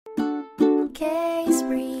case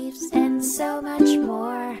briefs, and so much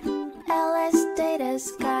more.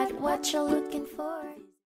 LSData's got what you're looking for.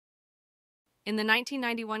 In the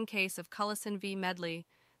 1991 case of Cullison v. Medley,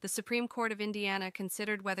 the Supreme Court of Indiana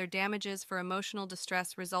considered whether damages for emotional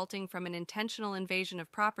distress resulting from an intentional invasion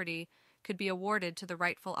of property could be awarded to the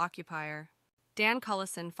rightful occupier. Dan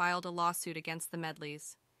Cullison filed a lawsuit against the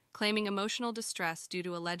Medleys, claiming emotional distress due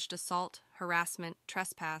to alleged assault, harassment,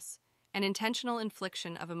 trespass, and intentional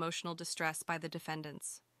infliction of emotional distress by the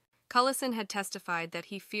defendants. Cullison had testified that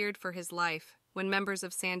he feared for his life when members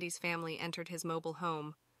of Sandy's family entered his mobile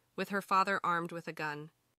home, with her father armed with a gun.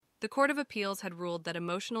 The Court of Appeals had ruled that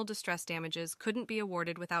emotional distress damages couldn't be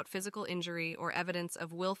awarded without physical injury or evidence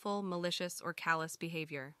of willful, malicious, or callous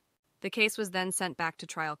behavior. The case was then sent back to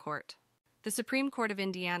trial court. The Supreme Court of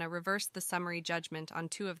Indiana reversed the summary judgment on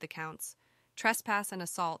 2 of the counts, trespass and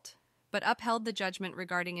assault, but upheld the judgment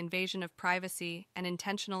regarding invasion of privacy and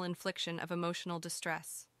intentional infliction of emotional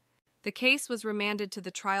distress. The case was remanded to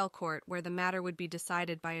the trial court where the matter would be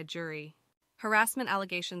decided by a jury. Harassment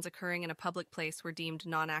allegations occurring in a public place were deemed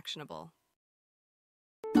non-actionable.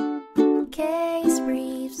 Case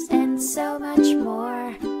briefs, and so much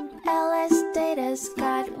more. LSData's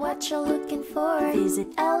got what you're looking for.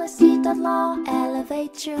 Visit LSD.law,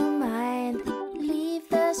 elevate your mind. Leave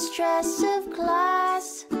the stress of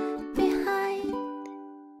class.